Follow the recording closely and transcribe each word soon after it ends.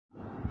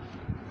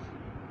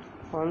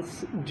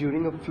Once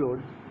during a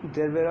flood,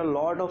 there were a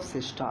lot of sea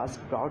stars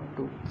brought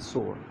to the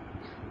shore.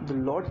 The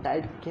low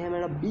tide came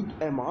and a big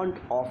amount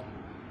of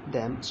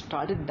them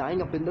started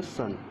dying up in the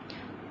sun.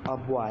 A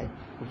boy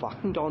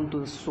walking down to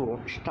the shore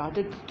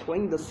started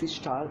throwing the sea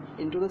star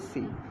into the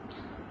sea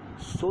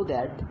so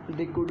that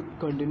they could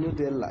continue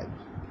their life.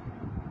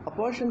 A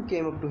person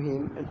came up to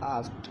him and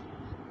asked,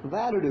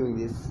 "Why are you doing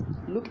this?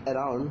 Look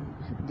around.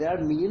 There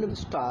are millions of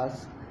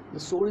stars.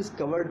 The shore is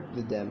covered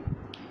with them.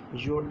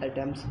 Your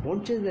attempts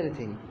won't change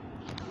anything."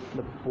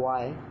 The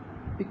boy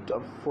picked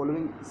up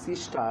following sea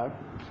star,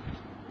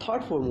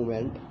 thought for a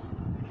moment,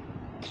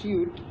 threw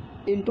it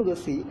into the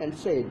sea and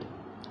said,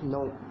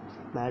 "No,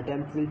 my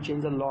attempt will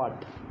change a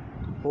lot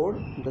for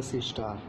the sea star."